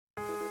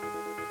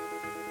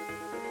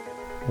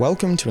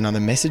Welcome to another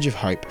message of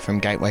hope from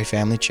Gateway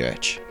Family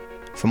Church.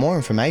 For more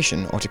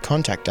information or to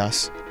contact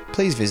us,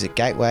 please visit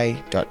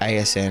gateway.asn.au.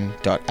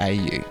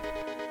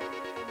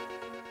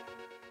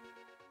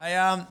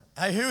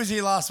 Hey, who was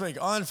here last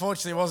week? I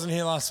unfortunately wasn't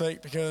here last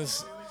week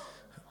because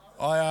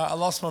I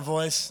lost my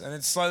voice and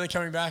it's slowly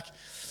coming back.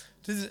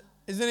 If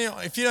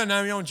you don't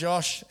know me, I'm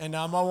Josh, and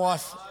my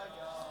wife.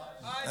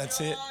 That's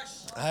it.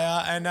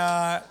 Hey, and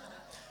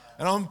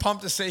I'm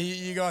pumped to see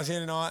you guys here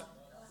tonight.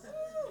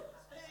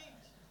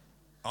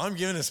 I'm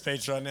giving a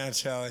speech right now,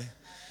 Charlie.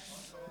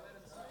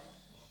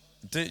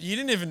 You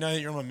didn't even know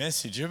that you're on my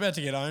message. You're about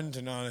to get owned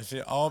tonight.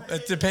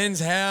 It depends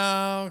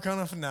how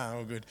kind of. No,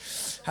 all good.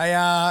 Hey,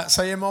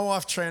 my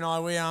wife Tree and I,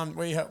 we are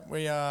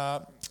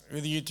we're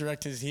the youth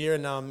directors here,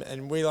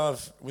 and we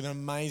love with an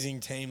amazing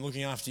team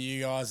looking after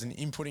you guys and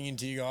inputting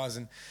into you guys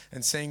and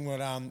seeing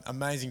what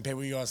amazing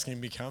people you guys can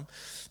become.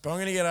 But I'm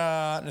going to get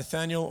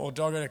Nathaniel or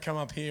Dogger to come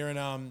up here,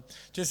 and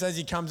just as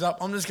he comes up,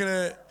 I'm just going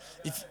to,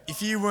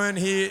 if you weren't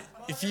here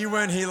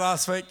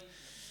last week,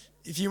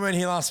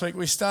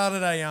 we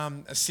started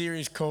a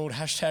series called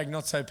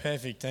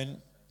 #NotSoPerfect,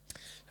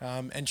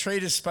 and Tree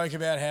just spoke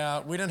about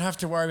how we don't have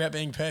to worry about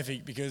being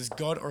perfect because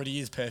God already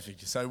is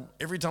perfect. So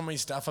every time we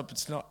stuff up,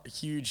 it's not a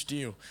huge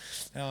deal.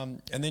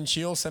 And then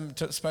she also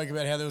spoke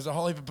about how there was a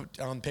whole heap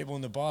of people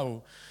in the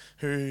Bible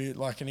who,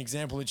 like an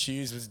example that she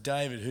used was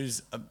David,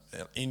 who's,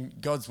 in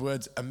God's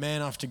words, a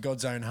man after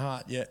God's own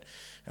heart, yet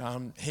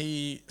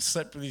he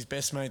slept with his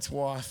best mate's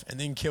wife and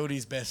then killed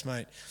his best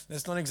mate.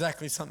 That's not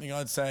exactly something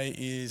I'd say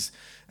is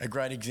a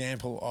great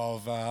example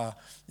of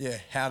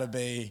how to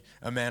be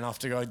a man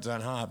after God's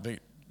own heart, but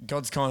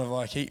God's kind of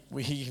like, he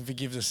can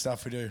forgive the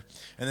stuff we do.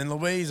 And then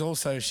Louise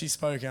also, she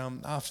spoke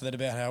after that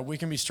about how we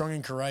can be strong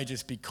and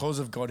courageous because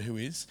of God who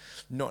is,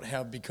 not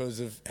because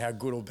of how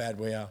good or bad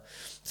we are.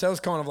 So that was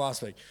kind of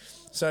last week.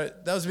 So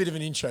that was a bit of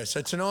an intro.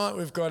 So tonight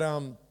we've got,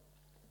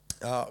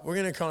 we're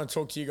going to kind of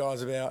talk to you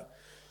guys about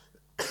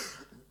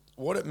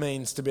what it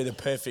means to be the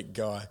perfect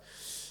guy.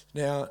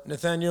 Now,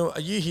 Nathaniel,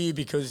 are you here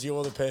because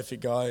you're the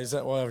perfect guy? Is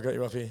that why I've got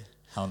you up here?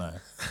 Hell no.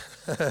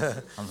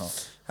 I'm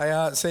not.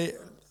 Hey, see,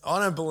 I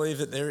don't believe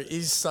that there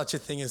is such a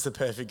thing as the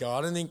perfect guy.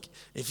 I don't think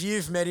if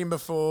you've met him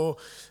before,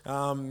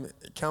 come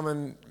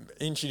and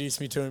introduce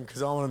me to him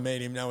because I want to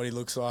meet him, know what he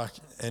looks like,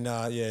 and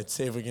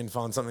see if we can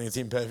find something that's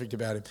imperfect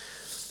about him.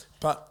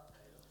 But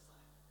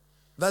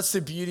that's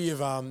the beauty of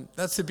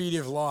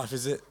life,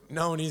 is that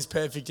no one is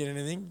perfect in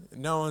anything.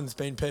 No one's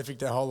been perfect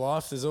their whole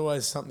life. There's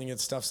always something that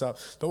stuffs up.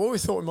 But what we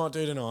thought we might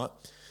do tonight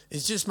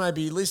is just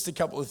maybe list a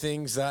couple of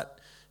things that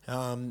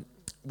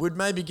would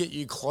maybe get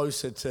you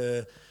closer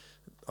to,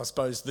 I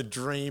suppose, the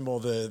dream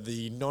or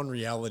the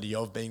non-reality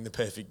of being the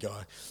perfect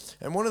guy.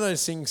 And one of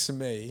those things for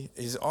me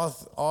is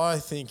I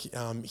think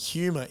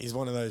humour is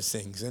one of those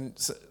things. And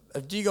so,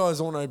 do you guys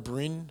all know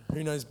Bryn?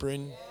 Who knows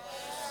Bryn?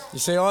 You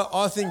see,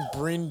 I think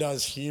Bryn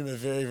does humour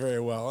very, very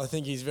well. I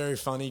think he's very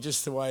funny,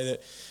 just the way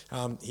that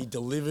he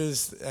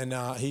delivers, and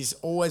he's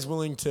always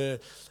willing to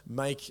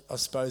make, I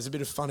suppose, a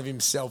bit of fun of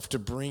himself to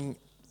bring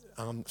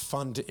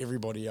fun to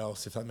everybody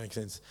else, if that makes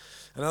sense.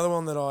 Another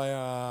one that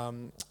I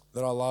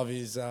love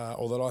is,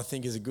 or that I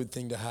think is a good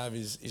thing to have,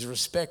 is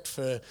respect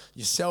for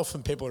yourself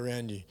and people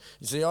around you.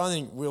 You see, I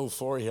think Will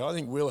Forey here, I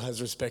think Will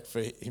has respect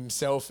for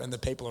himself and the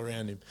people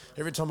around him.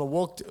 Every time I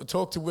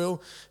talk to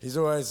Will, he's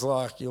always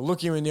like, you'll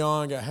look him in the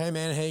eye and go, hey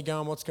man, how you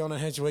going? What's going on?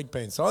 How's your week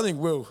been? So I think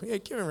Will,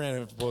 give him a round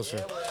of applause for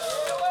him.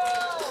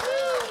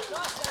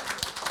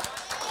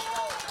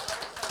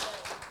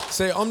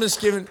 See,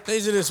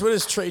 we're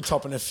just tree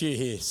topping a few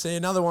here. See,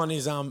 another one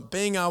is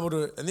being able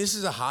to, and this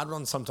is a hard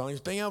one sometimes,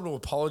 being able to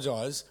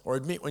apologise or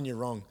admit when you're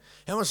wrong.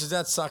 How much does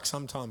that suck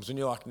sometimes when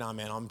you're like, nah,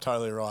 man, I'm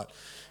totally right.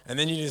 And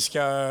then you just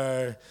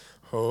go,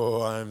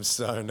 oh, I'm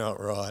so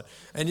not right.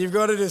 And you've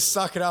got to just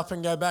suck it up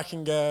and go back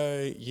and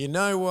go, you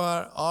know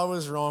what, I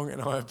was wrong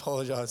and I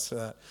apologise for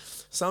that.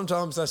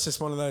 Sometimes that's just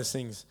one of those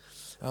things.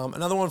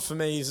 Another one for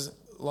me is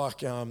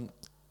like,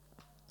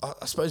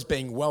 I suppose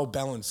being well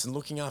balanced and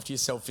looking after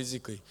yourself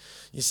physically.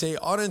 You see,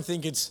 I don't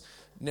think it's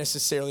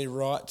necessarily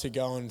right to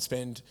go and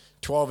spend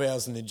 12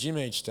 hours in the gym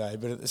each day,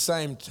 but at the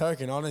same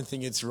token, I don't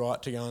think it's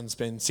right to go and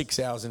spend 6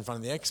 hours in front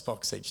of the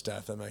Xbox each day,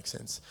 if that makes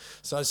sense.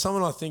 So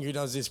someone I think who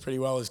does this pretty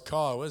well is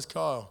Kyle. Where's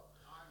Kyle?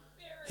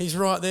 He's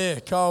right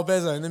there. Kyle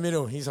Bezzo in the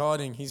middle. He's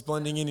hiding. He's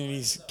blending in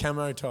his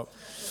camo top.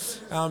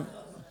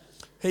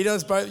 He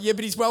does both. Yeah,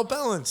 but he's well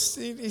balanced.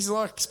 He's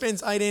like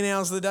spends 18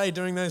 hours of the day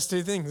doing those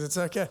two things. It's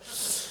okay.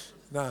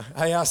 No.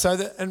 Hey,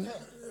 and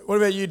what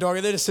about you,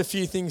 Dogger? They're just a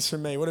few things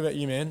from me. What about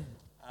you, man?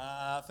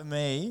 For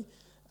me,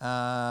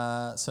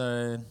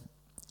 so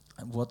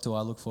what do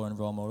I look for in a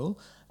role model?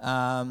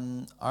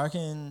 I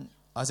reckon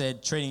I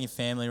said treating your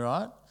family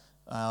right,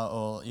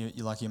 or you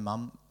like your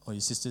mum or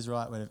your sisters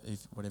right,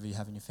 whatever you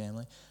have in your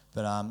family.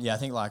 But I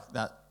think like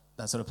that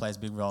sort of plays a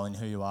big role in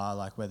who you are,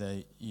 like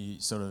whether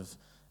you sort of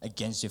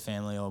against your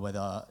family or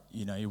whether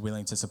you're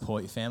willing to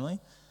support your family.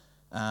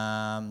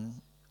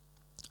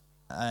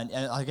 And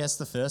I guess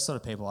the first sort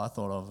of people I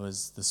thought of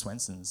was the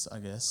Swensons, I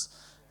guess.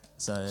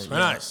 So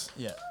nice.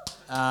 Yeah.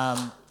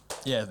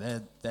 Yeah,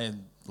 they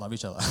love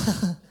each other.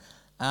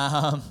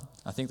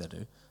 I think they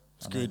do.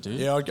 It's good.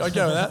 Yeah, I'd go with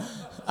that.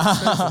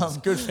 It's a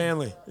good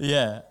family.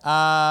 Yeah.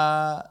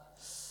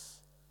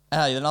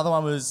 Another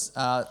one was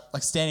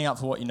like standing up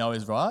for what you know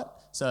is right.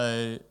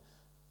 So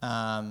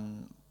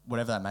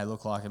whatever that may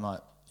look like, it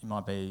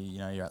might be, you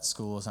know, you're at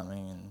school or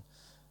something and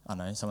I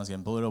don't know, someone's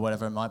getting bullied or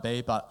whatever it might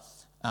be, but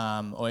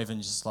or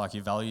even just like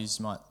your values,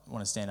 you might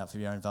want to stand up for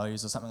your own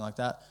values or something like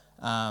that.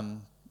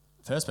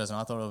 First person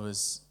I thought of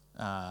was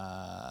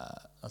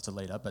not a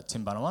leader, but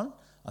Tim Bunawan.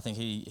 I think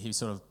he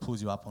sort of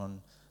pulls you up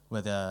on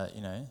whether,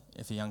 you know,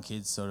 if a young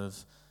kid's sort of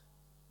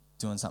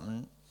doing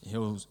something,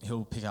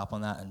 he'll pick up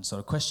on that and sort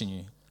of question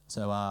you.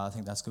 So I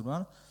think that's a good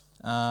one.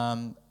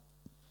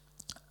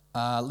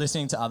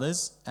 Listening to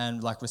others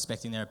and like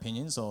respecting their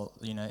opinions or,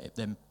 you know,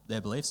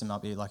 their beliefs. It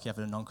might be like you have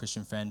a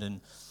non-Christian friend and,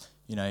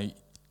 you know,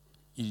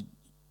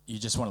 you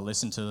just want to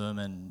listen to them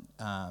and,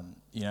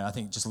 you know, I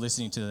think just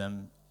listening to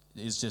them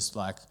is just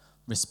like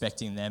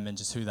respecting them and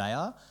just who they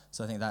are.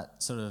 So I think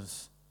that sort of,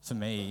 for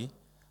me,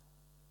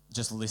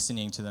 just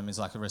listening to them is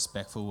like a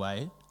respectful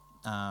way.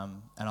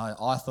 And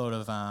I thought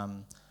of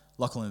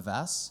Lachlan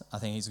Vass. I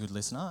think he's a good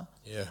listener.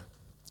 Yeah.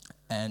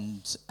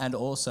 And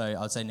also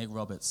I'd say Nick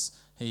Roberts.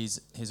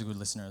 He's a good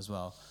listener as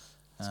well.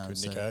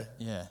 That's good, Nico.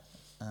 Yeah.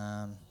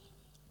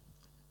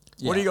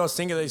 What do you guys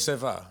think of these so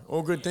far?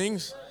 All good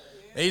things?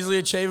 Easily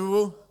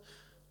achievable?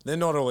 They're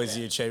not all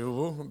easily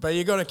achievable, but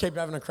you got to keep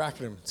having a crack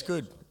at them. It's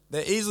good.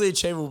 They're easily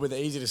achievable, but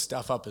they're easy to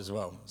stuff up as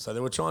well. So they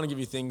were trying to give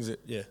you things that,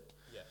 yeah.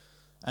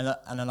 And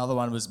another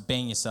one was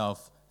being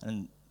yourself.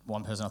 And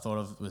one person I thought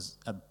of was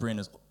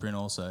Bryn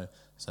also.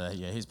 So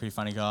yeah, he's a pretty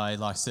funny guy. He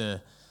likes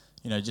to,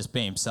 you know, just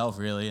be himself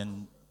really.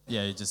 And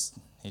yeah, he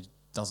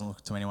doesn't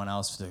look to anyone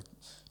else to, you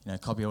know,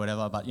 copy or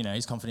whatever. But you know,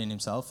 he's confident in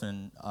himself,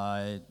 and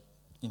I,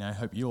 you know,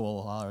 hope you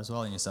all are as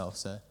well in yourself.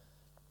 So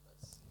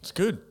it's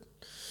good.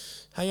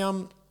 Hey,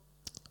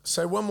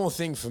 so one more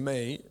thing for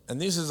me, and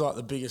this is like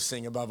the biggest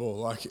thing above all.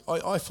 Like,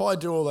 if I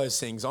do all those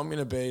things, I'm going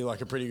to be like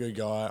a pretty good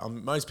guy.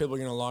 Most people are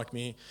going to like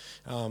me.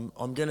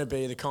 I'm going to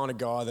be the kind of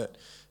guy that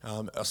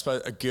I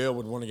suppose a girl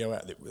would want to go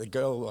out. The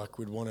girl like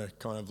would want to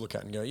kind of look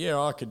at and go, yeah,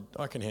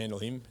 I can handle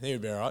him. He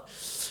would be all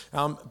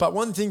right. But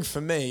one thing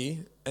for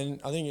me,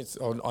 and I think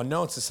I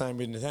know it's the same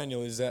with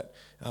Nathaniel, is that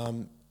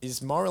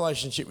is my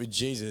relationship with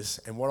Jesus,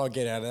 and what I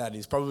get out of that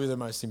is probably the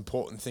most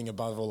important thing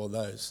above all of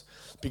those.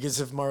 Because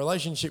of my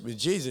relationship with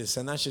Jesus,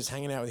 and that's just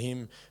hanging out with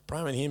him,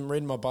 praying with him,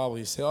 reading my Bible.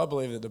 You see, I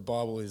believe that the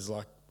Bible is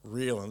like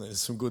real and there's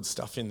some good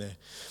stuff in there.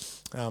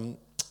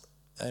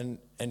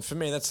 And for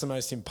me, that's the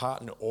most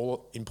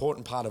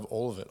important part of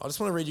all of it. I just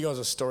want to read you guys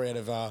a story out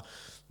of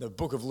the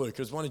book of Luke. It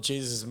was one of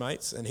Jesus'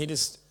 mates, and he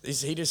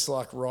just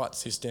like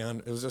writes this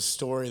down. It was a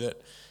story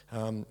that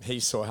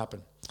he saw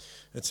happen.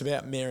 It's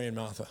about Mary and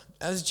Martha.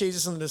 As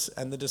Jesus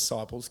and the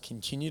disciples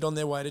continued on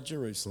their way to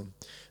Jerusalem,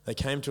 they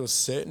came to a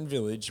certain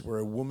village where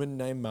a woman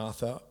named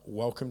Martha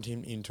welcomed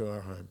him into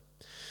her home.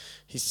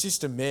 His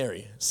sister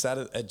Mary sat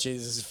at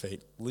Jesus'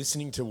 feet,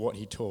 listening to what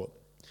he taught.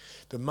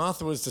 But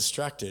Martha was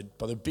distracted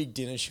by the big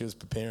dinner she was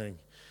preparing.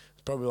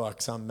 It's probably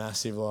like some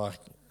massive like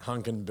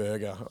hunkin'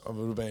 burger. It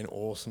would have been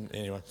awesome.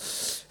 Anyway,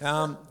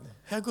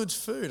 how good's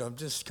food? I'm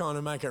just trying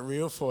to make it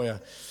real for you.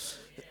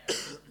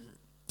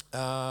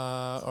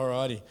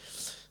 Alrighty.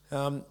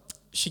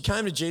 She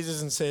came to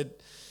Jesus and said,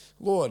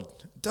 Lord,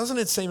 doesn't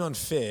it seem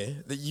unfair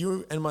that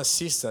you and my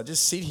sister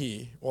just sit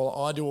here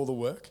while I do all the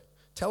work?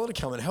 Tell her to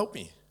come and help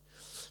me.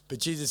 But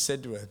Jesus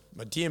said to her,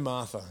 my dear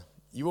Martha,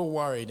 you are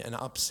worried and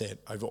upset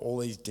over all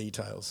these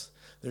details.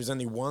 There is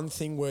only one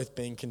thing worth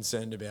being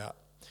concerned about.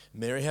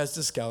 Mary has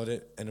discovered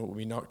it, and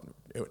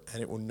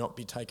it will not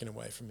be taken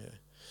away from her.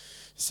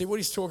 See, what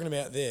he's talking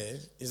about there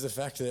is the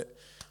fact that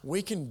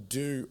we can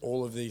do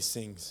all of these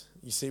things.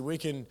 You see, we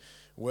can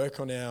work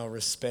on our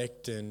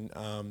respect and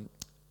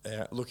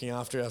looking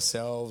after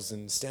ourselves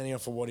and standing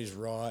up for what is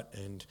right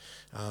and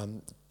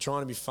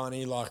trying to be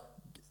funny, like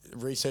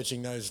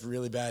researching those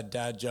really bad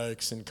dad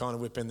jokes and kind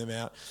of whipping them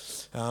out.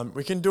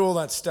 We can do all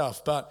that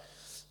stuff. But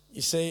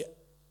you see,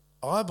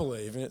 I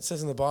believe, and it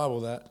says in the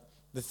Bible, that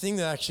the thing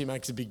that actually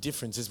makes a big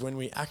difference is when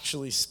we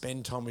actually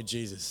spend time with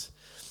Jesus.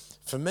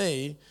 For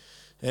me,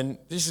 and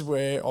this is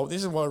why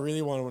I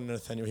really wanted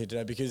Nathaniel here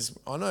today, because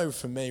I know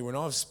for me, when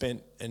I've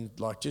spent and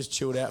like just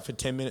chilled out for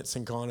 10 minutes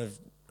and kind of,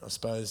 I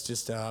suppose,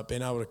 just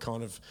been able to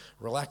kind of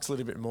relax a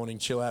little bit morning,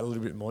 chill out a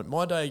little bit more,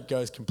 my day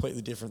goes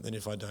completely different than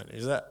if I don't.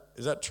 Is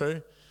that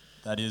true?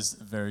 that is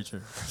very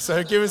true.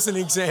 So give us an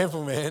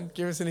example, man.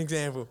 Give us an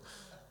example.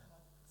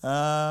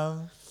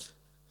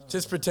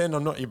 Just pretend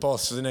I'm not your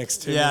boss for the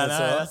next 2 minutes. Yeah,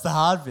 no, that's the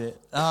hard bit.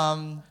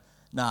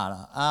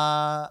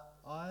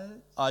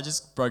 I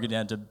just broke it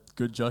down to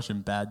good Josh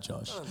and bad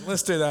Josh.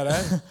 Let's do that,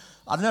 eh?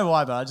 I don't know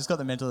why, but I just got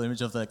the mental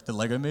image of the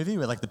Lego movie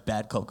where like the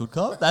bad cop, good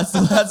cop. That's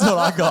what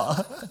I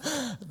got.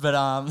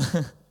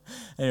 But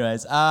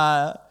anyways,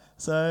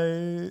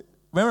 so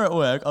when we're at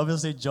work,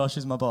 obviously Josh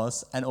is my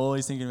boss, and all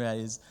he's thinking about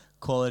is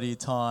quality,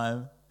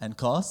 time, and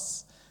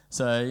costs.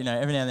 So every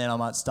now and then I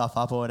might stuff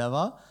up or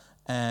whatever,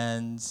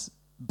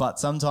 But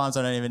sometimes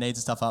I don't even need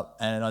to stuff up,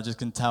 and I just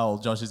can tell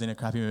Josh is in a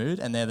crappy mood,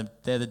 and they're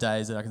the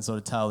days that I can sort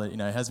of tell that, you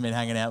know, he hasn't been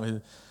hanging out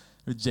with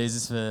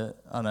Jesus for,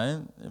 I don't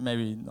know,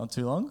 maybe not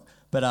too long.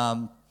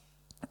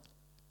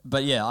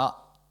 But yeah,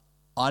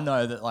 I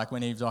know that, like,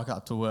 when he's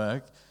up to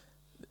work,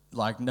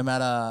 like, no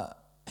matter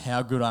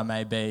how good I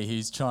may be,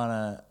 he's trying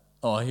to,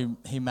 or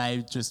he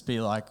may just be,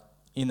 like,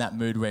 in that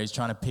mood where he's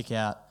trying to pick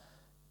out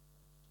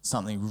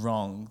something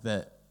wrong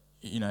that,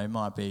 you know,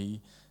 might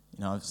be, you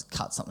know, I've just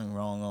cut something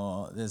wrong,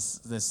 or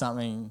there's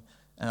something,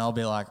 and I'll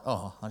be like,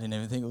 oh, I didn't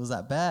even think it was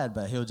that bad,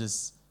 but he'll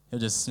just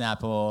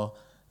snap, or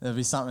there'll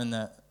be something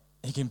that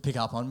he can pick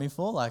up on me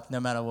for, like, no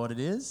matter what it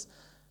is.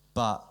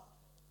 But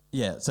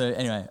yeah, so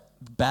anyway,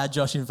 bad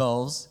Josh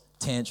involves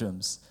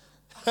tantrums.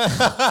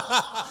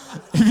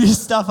 If you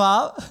stuff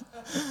up,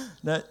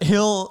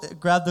 he'll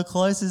grab the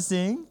closest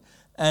thing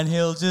and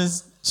he'll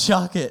just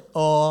chuck it,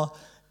 or,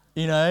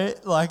 you know,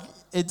 like,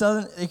 it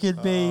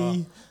could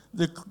be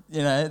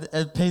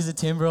a piece of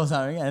timber or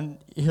something, and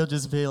he'll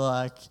just be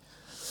like,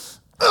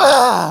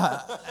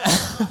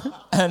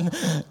 and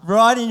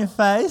right in your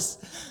face,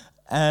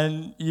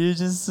 and you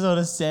just sort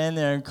of stand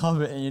there and cop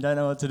it, and you don't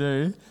know what to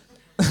do.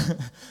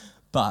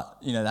 But,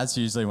 you know, that's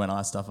usually when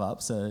I stuff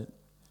up. So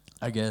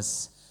I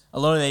guess a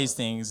lot of these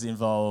things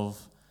involve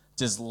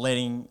just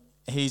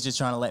he's just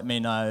trying to let me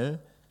know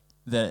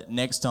that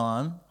next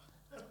time,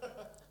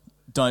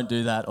 don't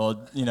do that,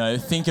 or, you know,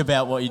 think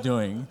about what you're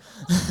doing.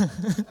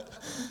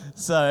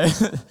 So,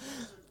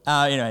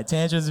 anyway,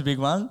 tantrum's a big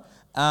one.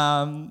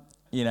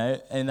 You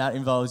know, and that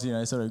involves, you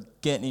know, sort of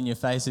getting in your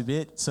face a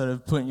bit, sort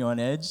of putting you on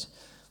edge.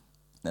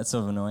 That's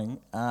sort of annoying.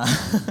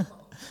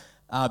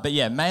 But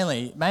yeah,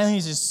 mainly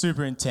he's just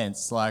super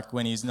intense. Like,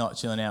 when he's not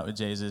chilling out with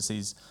Jesus,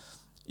 he's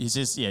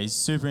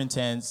super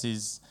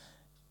intense.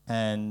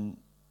 And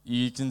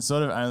you can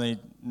sort of only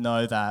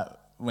know that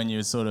when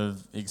you're sort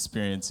of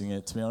experiencing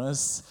it, to be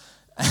honest.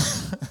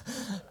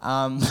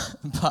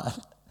 But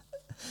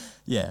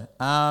yeah.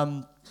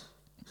 I'm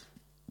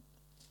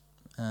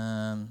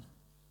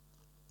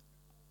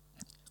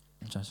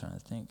just trying to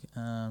think.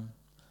 The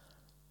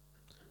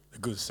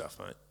good stuff,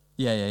 mate.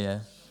 Yeah.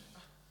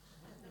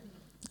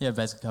 Yeah,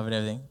 basically covered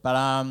everything. But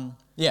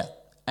yeah,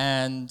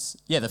 and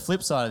yeah, the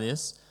flip side of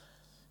this,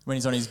 when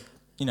he's on his,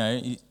 you know,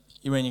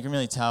 when you can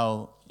really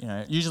tell, you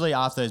know, usually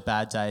after those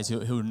bad days,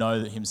 he'll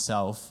know that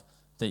himself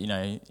that, you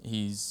know,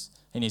 he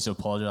needs to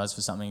apologise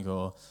for something,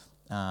 or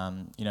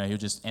you know, he'll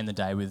just end the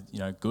day with, you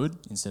know, good,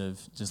 instead of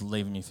just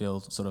leaving you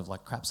feel sort of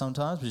like crap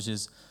sometimes, which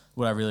is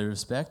what I really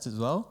respect as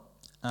well.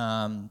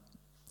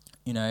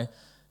 You know,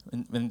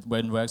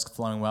 when work's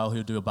flowing well,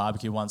 he'll do a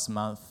barbecue once a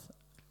month.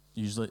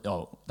 Usually,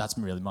 that's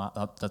really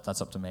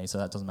that's up to me, so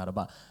that doesn't matter.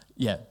 But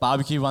yeah,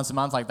 barbecue once a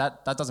month, like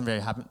that doesn't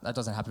happen. That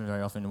doesn't happen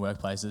very often in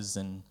workplaces,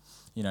 and,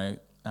 you know,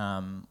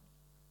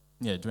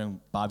 yeah, doing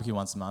barbecue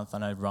once a month. I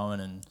know Rowan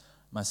and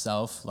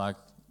myself, like,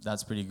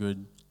 that's pretty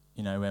good.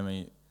 You know, when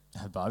we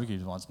have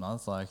barbecues once a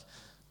month, like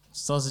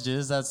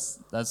sausages, that's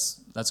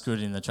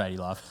good in the tradie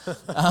life.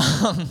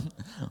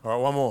 All right,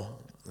 one more.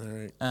 All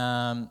right.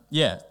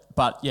 Yeah,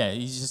 but yeah,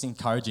 he's just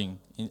encouraging.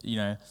 You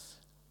know.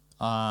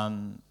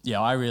 Yeah,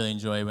 I really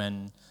enjoy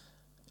when,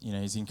 you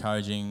know, he's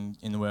encouraging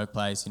in the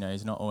workplace. You know,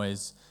 he's not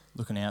always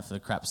looking out for the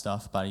crap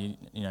stuff, but you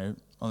know,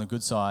 on the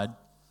good side,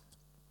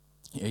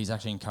 he's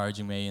actually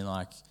encouraging me, and,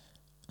 like,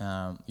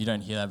 you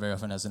don't hear that very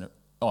often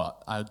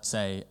I would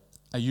say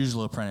a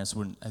usual apprentice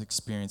wouldn't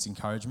experience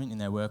encouragement in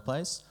their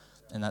workplace,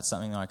 and that's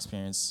something I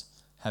experience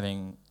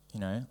having,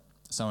 you know,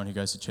 someone who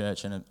goes to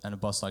church and a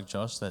boss like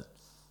Josh. That,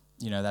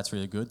 you know, that's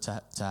really good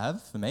to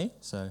have for me.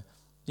 So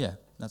yeah,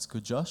 that's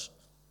good, Josh.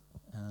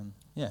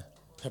 Yeah.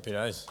 Happy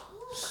days.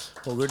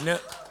 All good now.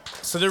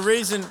 So the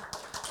reason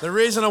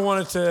I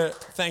wanted to...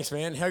 Thanks,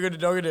 man. How good did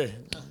Dogger do?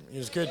 He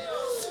was good.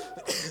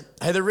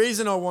 Hey, the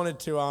reason I wanted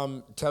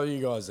to tell you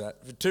guys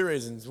that, for two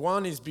reasons.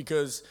 One is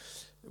because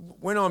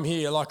when I'm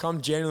here, like,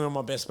 I'm generally on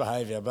my best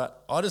behaviour,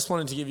 but I just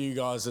wanted to give you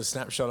guys a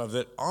snapshot of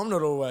that. I'm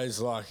not always,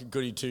 like,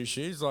 goody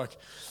two-shoes. Like,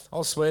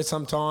 I'll swear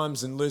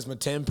sometimes and lose my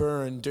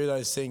temper and do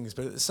those things,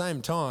 but at the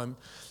same time,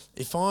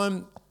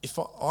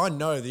 I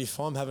know that if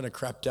I'm having a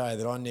crap day,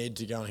 that I need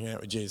to go and hang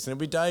out with Jesus. And there'll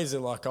be days that,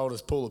 like, I'll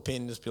just pull a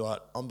pin and just be like,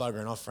 I'm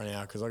buggering off for an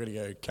hour because I got to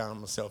go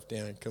calm myself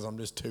down because I'm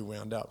just too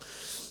wound up.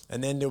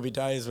 And then there'll be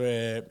days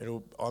where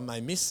I may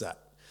miss that.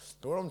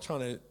 But what I'm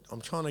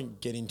trying to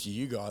get into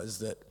you guys,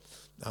 that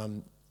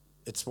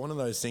it's one of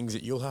those things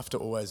that you'll have to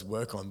always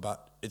work on,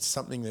 but it's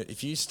something that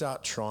if you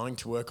start trying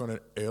to work on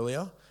it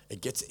earlier,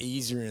 it gets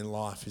easier in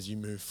life as you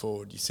move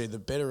forward. You see, the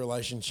better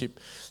relationship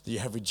that you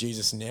have with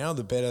Jesus now,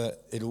 the better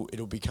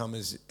it'll become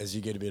as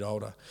you get a bit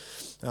older.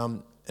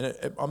 And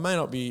I may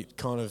not be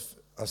kind of,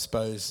 I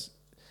suppose,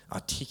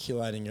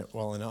 articulating it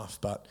well enough,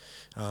 but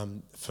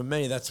for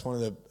me, that's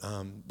one of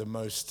the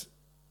most,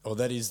 or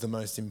that is the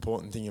most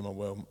important thing in my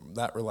world,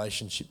 that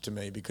relationship to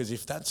me, because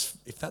if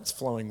that's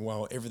flowing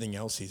well, everything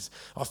else is.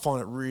 I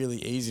find it really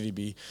easy to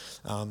be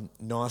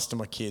nice to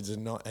my kids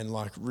and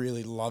like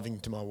really loving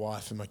to my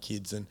wife and my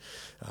kids and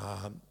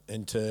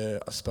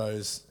to, I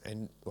suppose,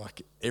 and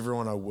like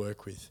everyone I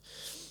work with.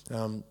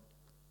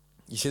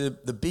 you see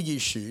the big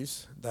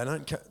issues, they're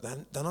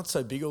not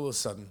so big all of a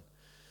sudden.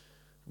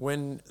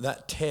 When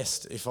that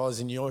test, if I was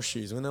in your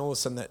shoes, when all of a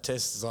sudden that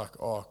test is like,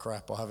 oh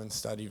crap, I haven't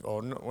studied,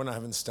 or when I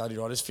haven't studied,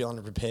 I just feel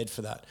underprepared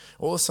for that.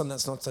 All of a sudden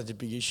that's not such a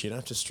big issue. You don't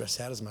have to stress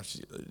out as much.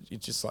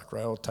 It's just like,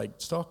 right, I'll take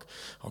stock,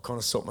 I'll kind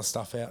of sort my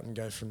stuff out and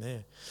go from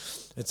there.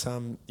 It's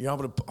you're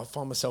able to. I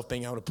find myself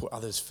being able to put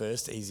others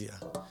first easier.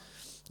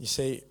 You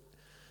see,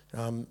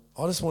 I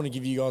just want to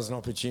give you guys an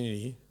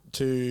opportunity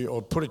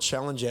or put a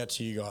challenge out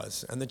to you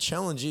guys, and the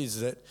challenge is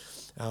that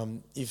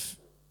if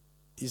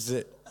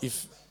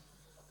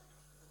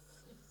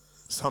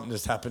something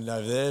just happened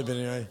over there, but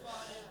anyway,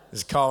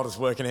 it's cold, it's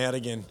working out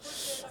again.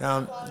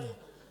 I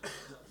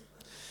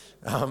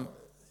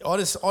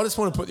just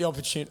want to put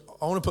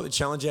the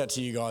challenge out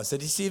to you guys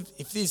that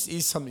if this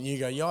is something you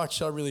go, yeah,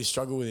 actually I really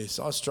struggle with this.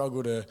 I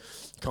struggle to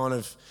kind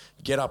of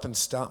get up and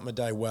start my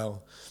day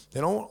well.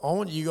 Then I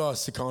want you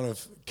guys to kind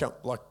of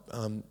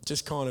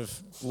just kind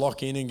of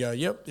lock in and go,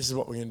 yep, this is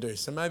what we're going to do.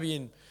 So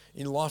maybe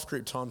in life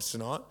group times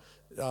tonight,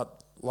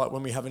 like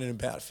when we have it in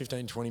about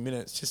 15, 20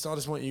 minutes, I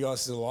just want you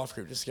guys to the life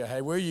group just to go,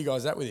 hey, where are you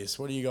guys at with this?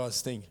 What do you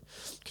guys think?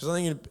 Because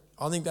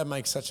I think that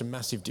makes such a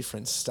massive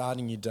difference,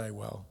 starting your day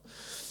well.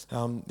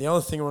 The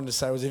other thing I wanted to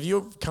say was if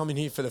you're coming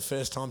here for the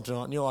first time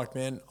tonight and you're like,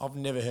 man, I've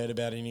never heard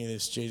about any of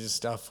this Jesus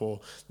stuff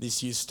or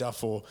this youth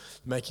stuff or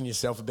making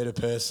yourself a better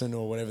person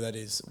or whatever that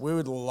is, we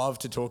would love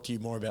to talk to you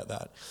more about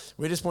that.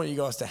 We just want you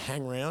guys to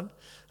hang around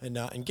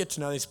and get to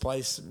know this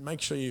place. Make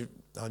sure you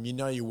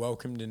know you're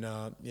welcomed, and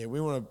we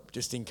want to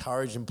just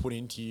encourage and put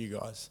into you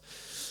guys.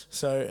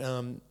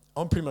 So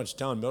I'm pretty much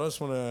done, but I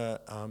just want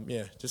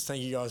to just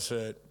thank you guys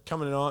for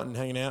coming tonight and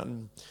hanging out,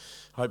 and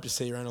hope to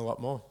see you around a lot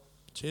more.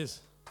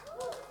 Cheers.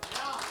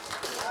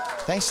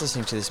 Thanks for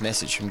listening to this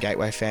message from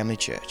Gateway Family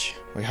Church.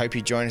 We hope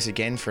you join us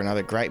again for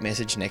another great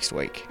message next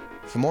week.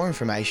 For more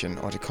information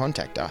or to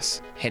contact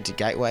us, head to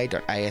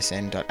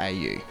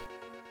gateway.asn.au.